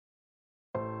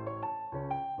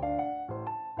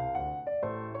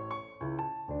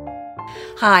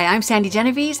Hi, I'm Sandi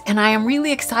Genovese, and I am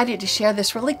really excited to share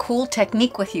this really cool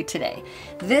technique with you today.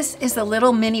 This is the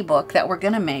little mini book that we're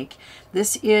going to make.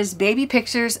 This is baby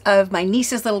pictures of my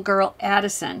niece's little girl,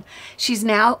 Addison. She's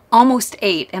now almost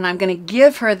 8, and I'm going to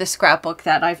give her the scrapbook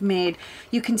that I've made.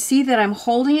 You can see that I'm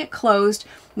holding it closed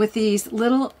with these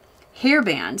little hair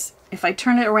bands. If I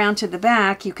turn it around to the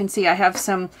back, you can see I have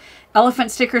some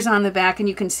elephant stickers on the back, and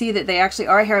you can see that they actually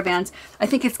are hair bands. I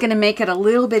think it's going to make it a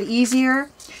little bit easier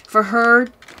for her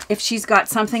if she's got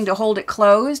something to hold it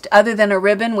closed other than a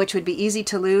ribbon, which would be easy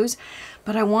to lose.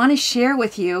 But I want to share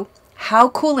with you how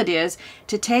cool it is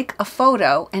to take a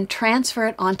photo and transfer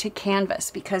it onto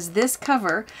canvas, because this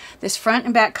cover, this front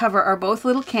and back cover, are both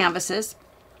little canvases.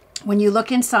 When you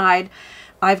look inside,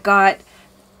 I've got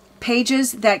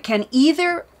pages that can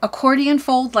either accordion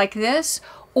fold like this,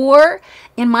 or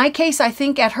in my case, I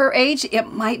think at her age, it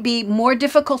might be more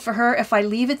difficult for her if I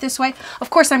leave it this way. Of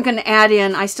course, I'm going to add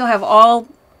in, I still have all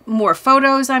more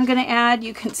photos I'm going to add.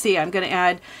 You can see I'm going to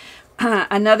add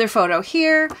another photo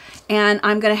here, and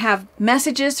I'm going to have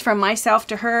messages from myself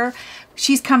to her.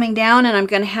 She's coming down, and I'm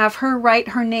going to have her write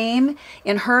her name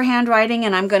in her handwriting,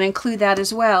 and I'm going to include that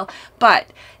as well. But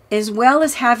as well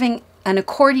as having an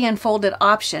accordion folded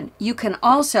option, you can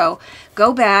also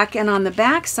go back, and on the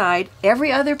back side,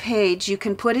 every other page, you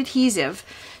can put adhesive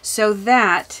so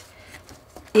that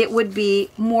it would be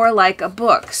more like a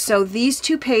book. So these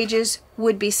two pages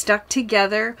would be stuck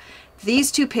together.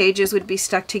 These two pages would be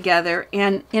stuck together.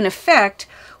 And in effect,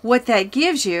 what that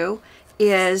gives you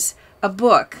is a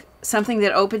book, something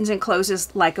that opens and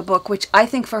closes like a book, which I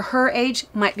think for her age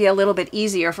might be a little bit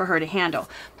easier for her to handle.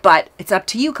 But it's up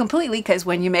to you completely, because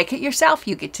when you make it yourself,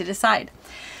 you get to decide.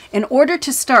 In order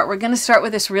to start, we're going to start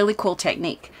with this really cool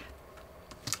technique.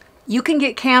 You can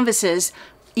get canvases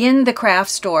in the craft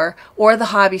store or the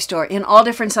hobby store in all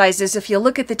different sizes. If you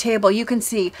look at the table, you can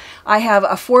see I have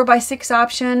a 4x6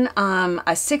 option,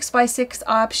 a 6x6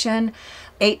 option,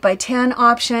 8x10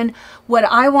 option. What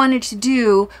I wanted to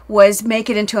do was make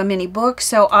it into a mini book,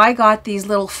 so I got these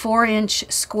little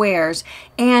 4-inch squares,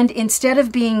 and instead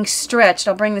of being stretched,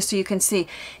 I'll bring this so you can see,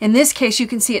 in this case you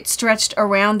can see it stretched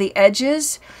around the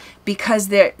edges because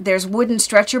there's wooden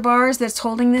stretcher bars that's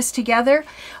holding this together.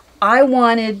 I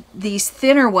wanted these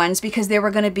thinner ones because they were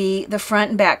going to be the front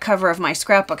and back cover of my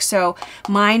scrapbook. So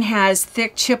mine has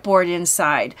thick chipboard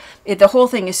inside. The whole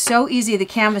thing is so easy. The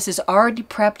canvas is already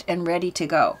prepped and ready to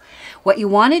go. What you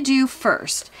want to do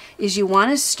first is you want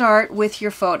to start with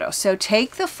your photo. So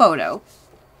take the photo,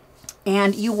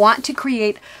 and you want to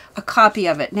create a copy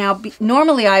of it. Now,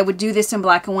 normally I would do this in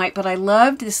black and white, but I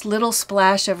loved this little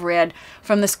splash of red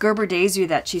from this Gerber daisy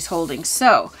that she's holding.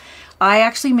 So I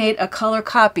actually made a color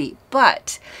copy,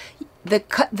 but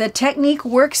the technique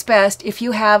works best if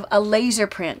you have a laser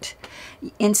print.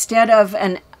 Instead of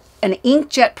an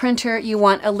inkjet printer, you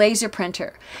want a laser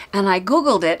printer. And I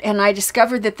Googled it, and I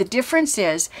discovered that the difference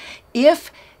is,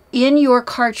 if in your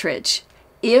cartridge,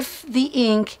 if the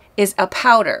ink is a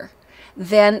powder,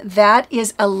 then that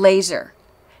is a laser.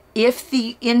 If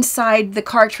the inside the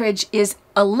cartridge is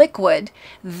a liquid,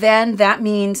 then that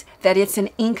means that it's an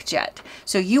inkjet.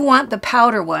 So you want the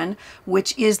powder one,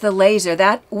 which is the laser.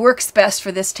 That works best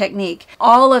for this technique.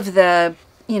 All of the,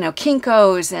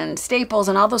 Kinko's and Staples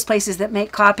and all those places that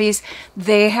make copies,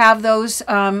 they have those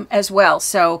as well.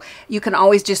 So you can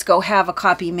always just go have a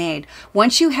copy made.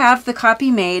 Once you have the copy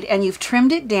made and you've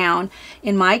trimmed it down,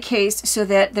 in my case, so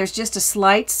that there's just a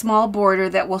slight small border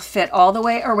that will fit all the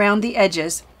way around the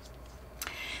edges,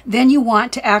 then you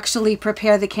want to actually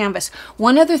prepare the canvas.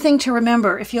 One other thing to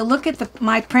remember, if you look at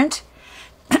my print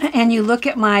and you look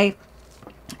at my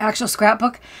actual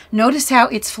scrapbook, notice how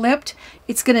it's flipped.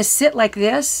 It's going to sit like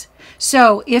this.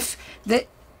 So if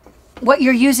what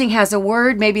you're using has a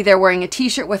word, maybe they're wearing a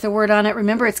t-shirt with a word on it,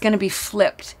 remember it's going to be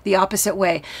flipped the opposite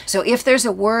way. So if there's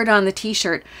a word on the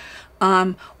t-shirt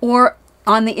or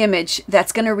on the image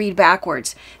that's going to read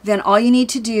backwards, then all you need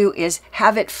to do is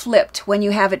have it flipped when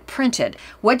you have it printed.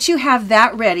 Once you have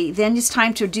that ready, then it's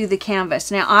time to do the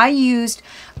canvas. Now I used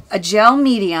a gel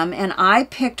medium, and I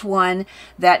picked one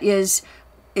that is,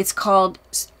 it's called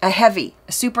a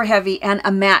super heavy, and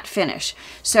a matte finish.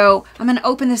 So I'm going to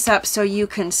open this up so you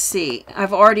can see.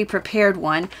 I've already prepared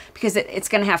one because it's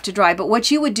going to have to dry. But what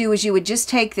you would do is you would just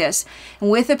take this, and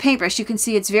with a paintbrush, you can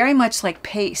see it's very much like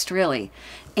paste, really.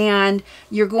 And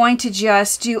you're going to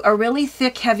just do a really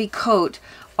thick, heavy coat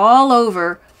all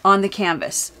over on the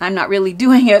canvas. I'm not really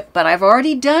doing it, but I've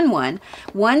already done one.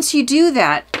 Once you do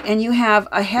that and you have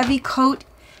a heavy coat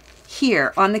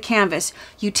here on the canvas,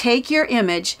 you take your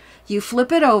image, you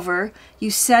flip it over,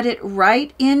 you set it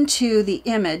right into the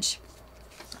image,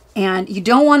 And you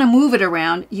don't want to move it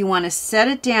around. You want to set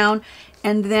it down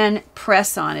and then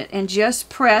press on it, and just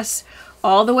press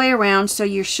all the way around so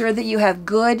you're sure that you have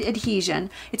good adhesion.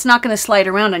 It's not going to slide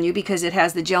around on you because it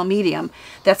has the gel medium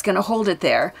that's going to hold it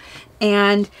there.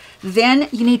 And then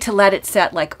you need to let it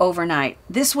set like overnight.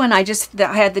 This one, I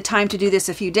had the time to do this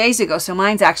a few days ago, so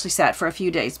mine's actually sat for a few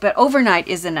days, but overnight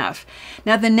is enough.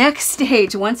 Now the next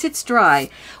stage, once it's dry,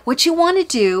 what you want to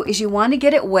do is you want to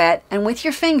get it wet, and with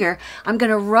your finger, I'm going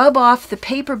to rub off the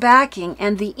paper backing,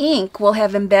 and the ink will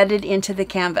have embedded into the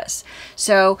canvas.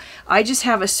 So I just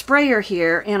have a sprayer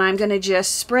here, and I'm going to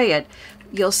just spray it.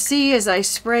 You'll see as I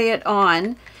spray it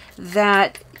on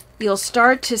that you'll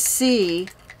start to see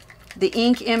the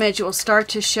ink image will start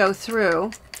to show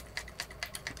through.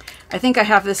 I think I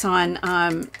have this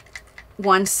on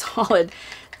one solid.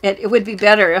 It would be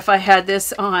better if I had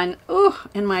this on,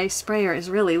 and my sprayer is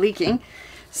really leaking.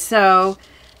 So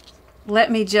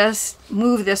let me just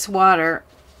move this water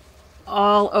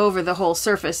all over the whole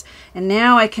surface. And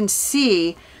now I can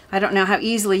see, I don't know how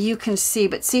easily you can see,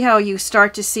 but see how you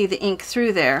start to see the ink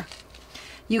through there.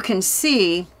 You can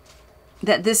see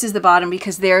that this is the bottom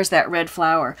because there's that red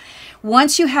flower.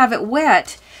 Once you have it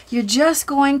wet, you're just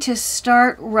going to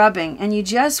start rubbing, and you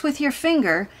just, with your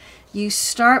finger, you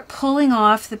start pulling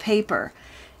off the paper.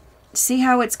 See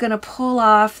how it's going to pull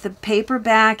off the paper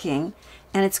backing,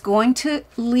 and it's going to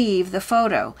leave the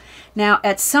photo. Now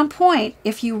at some point,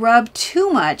 if you rub too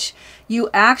much,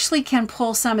 you actually can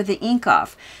pull some of the ink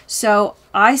off. So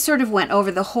I sort of went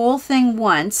over the whole thing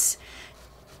once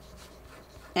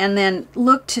and then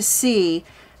looked to see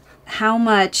how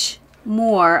much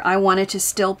more I wanted to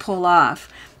still pull off.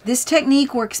 This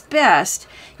technique works best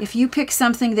if you pick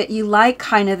something that you like,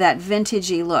 kind of that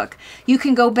vintagey look. You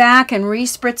can go back and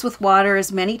re-spritz with water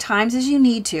as many times as you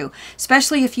need to,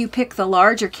 especially if you pick the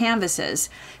larger canvases.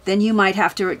 Then you might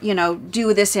have to,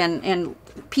 do this in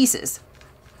pieces.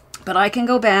 But I can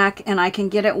go back and I can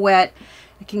get it wet.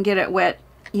 I can get it wet,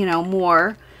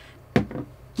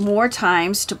 more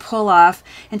times to pull off.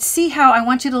 And see how, I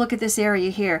want you to look at this area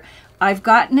here. I've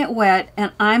gotten it wet,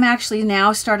 and I'm actually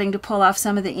now starting to pull off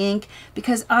some of the ink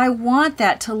because I want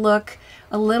that to look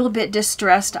a little bit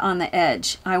distressed on the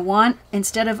edge. I want,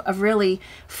 instead of a really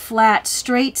flat,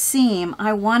 straight seam,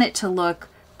 I want it to look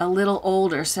a little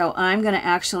older. So I'm going to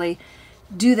actually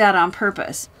do that on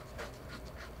purpose.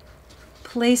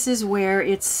 Places where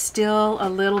it's still a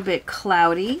little bit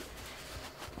cloudy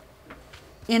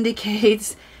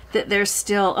indicates that there's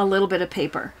still a little bit of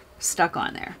paper stuck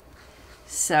on there.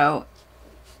 So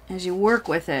as you work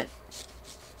with it,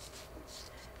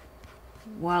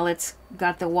 while it's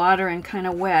got the water and kind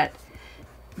of wet,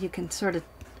 you can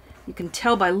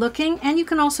tell by looking, and you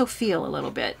can also feel a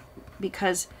little bit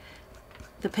because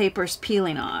the paper's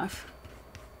peeling off.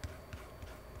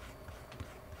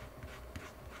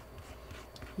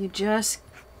 You just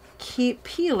keep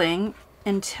peeling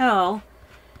until,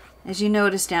 as you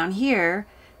notice down here,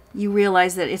 you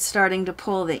realize that it's starting to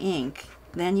pull the ink.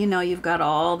 Then you know you've got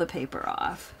all the paper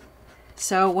off.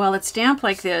 So while it's damp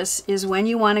like this is when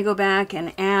you want to go back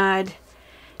and add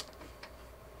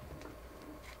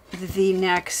the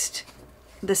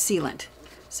sealant.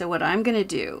 So what I'm going to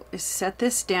do is set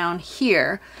this down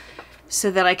here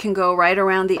so that I can go right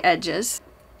around the edges.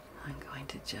 I'm going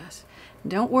to just,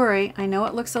 don't worry, I know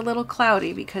it looks a little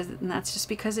cloudy and that's just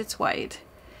because it's white.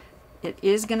 It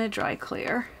is going to dry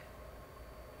clear.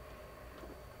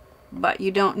 But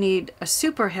you don't need a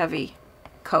super heavy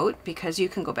coat because you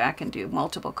can go back and do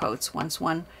multiple coats once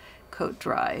one coat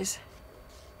dries.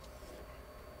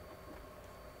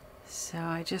 So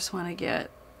I just want to get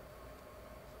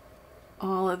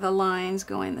all of the lines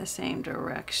going the same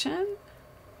direction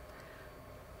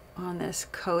on this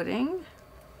coating.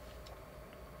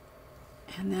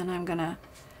 And then I'm going to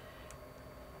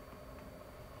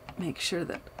make sure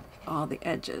that all the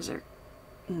edges are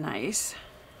nice.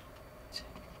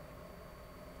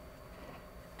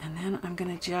 And then I'm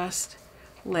going to just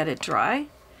let it dry,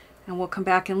 and we'll come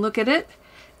back and look at it.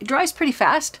 It dries pretty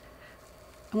fast,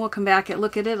 and we'll come back and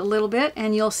look at it a little bit,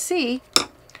 and you'll see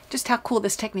just how cool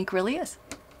this technique really is.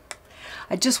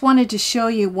 I just wanted to show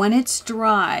you when it's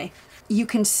dry, you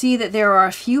can see that there are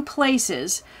a few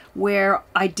places where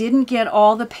I didn't get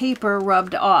all the paper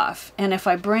rubbed off. And if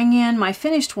I bring in my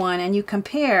finished one and you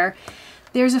compare,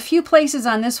 there's a few places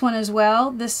on this one as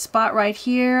well. This spot right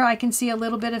here, I can see a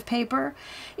little bit of paper.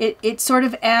 It sort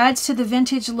of adds to the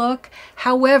vintage look.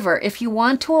 However, if you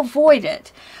want to avoid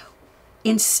it,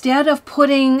 instead of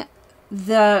putting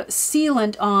the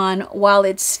sealant on while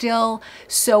it's still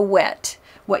so wet,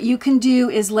 what you can do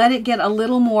is let it get a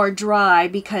little more dry,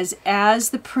 because as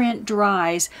the print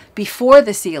dries before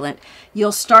the sealant,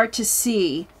 you'll start to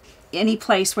see any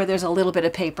place where there's a little bit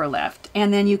of paper left.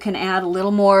 And then you can add a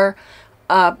little more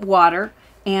water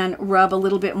and rub a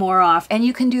little bit more off. And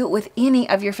you can do it with any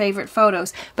of your favorite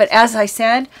photos. But as I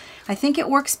said, I think it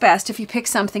works best if you pick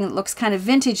something that looks kind of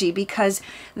vintagey, because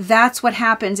that's what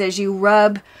happens as you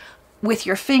rub with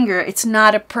your finger. It's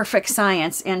not a perfect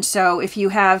science, and so if you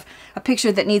have a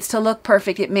picture that needs to look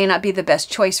perfect, it may not be the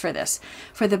best choice for this.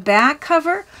 For the back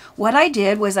cover, what I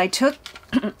did was I took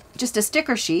just a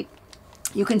sticker sheet.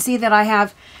 You can see that I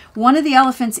have one of the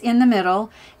elephants in the middle,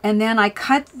 and then I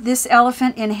cut this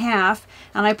elephant in half,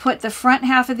 and I put the front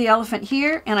half of the elephant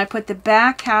here, and I put the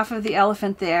back half of the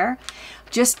elephant there.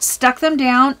 Just stuck them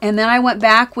down, and then I went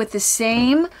back with the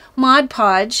same Mod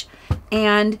Podge,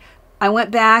 and I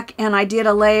went back and I did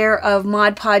a layer of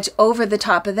Mod Podge over the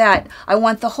top of that. I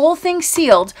want the whole thing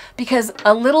sealed, because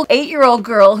a little 8-year-old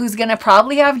girl who's going to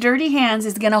probably have dirty hands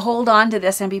is going to hold on to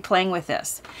this and be playing with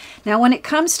this. Now when it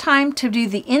comes time to do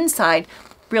the inside,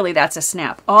 really that's a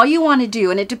snap. All you want to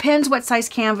do, and it depends what size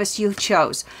canvas you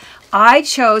chose. I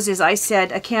chose, as I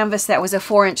said, a canvas that was a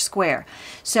 4-inch square.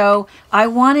 So I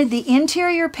wanted the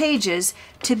interior pages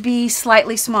to be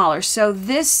slightly smaller. So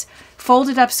this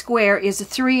folded up square is a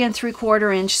 3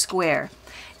 3/4 inch square.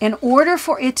 In order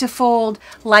for it to fold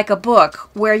like a book,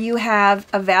 where you have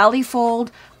a valley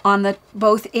fold on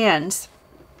both ends,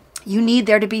 you need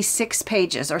there to be 6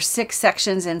 pages or 6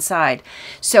 sections inside.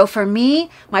 So for me,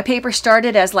 my paper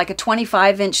started as like a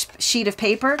 25-inch sheet of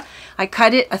paper. I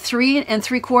cut it a 3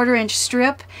 3/4 inch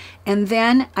strip, and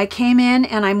then I came in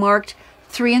and I marked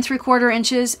 3 3/4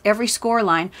 inches every score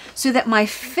line, so that my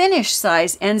finished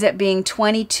size ends up being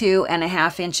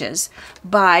 22.5 inches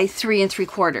by 3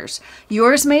 3/4.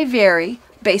 Yours may vary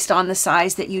based on the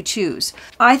size that you choose.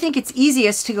 I think it's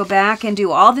easiest to go back and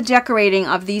do all the decorating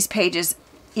of these pages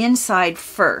inside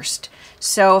first.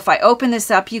 So if I open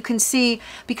this up, you can see,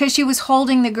 because she was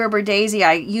holding the Gerber daisy,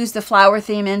 I used the flower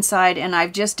theme inside, and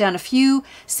I've just done a few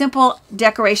simple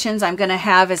decorations. I'm going to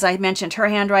have, as I mentioned, her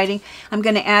handwriting. I'm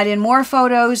going to add in more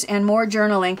photos and more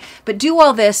journaling, but do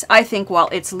all this, I think, while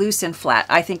it's loose and flat.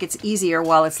 I think it's easier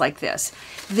while it's like this.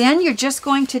 Then you're just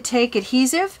going to take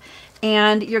adhesive,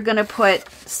 and you're going to put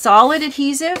solid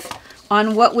adhesive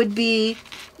on what would be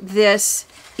this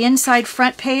inside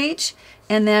front page.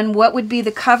 And then what would be the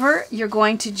cover, you're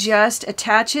going to just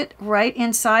attach it right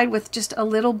inside with just a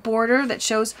little border that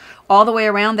shows all the way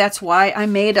around. That's why I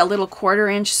made a little 1/4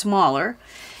 inch smaller.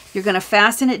 You're going to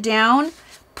fasten it down,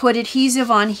 put adhesive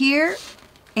on here,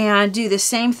 and do the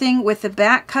same thing with the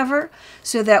back cover,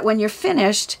 so that when you're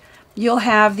finished, you'll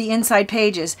have the inside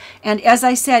pages. And as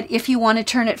I said, if you want to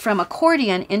turn it from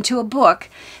accordion into a book,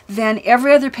 then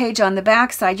every other page on the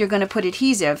back side, you're going to put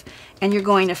adhesive, and you're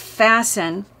going to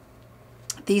fasten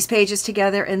these pages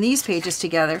together and these pages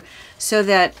together, so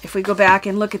that if we go back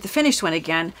and look at the finished one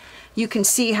again, you can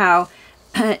see how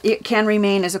it can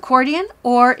remain as accordion,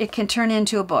 or it can turn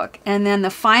into a book. And then the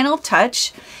final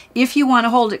touch, if you want to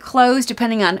hold it closed,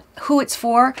 depending on who it's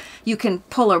for, you can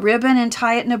pull a ribbon and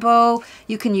tie it in a bow.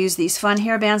 You can use these fun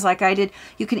hairbands like I did.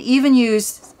 You can even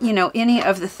use, you know, any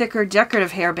of the thicker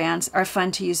decorative hairbands are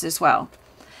fun to use as well.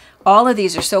 All of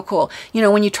these are so cool. You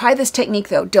know, when you try this technique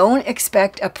though, don't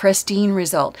expect a pristine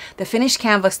result. The finished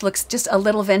canvas looks just a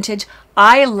little vintage.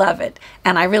 I love it,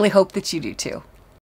 and I really hope that you do too.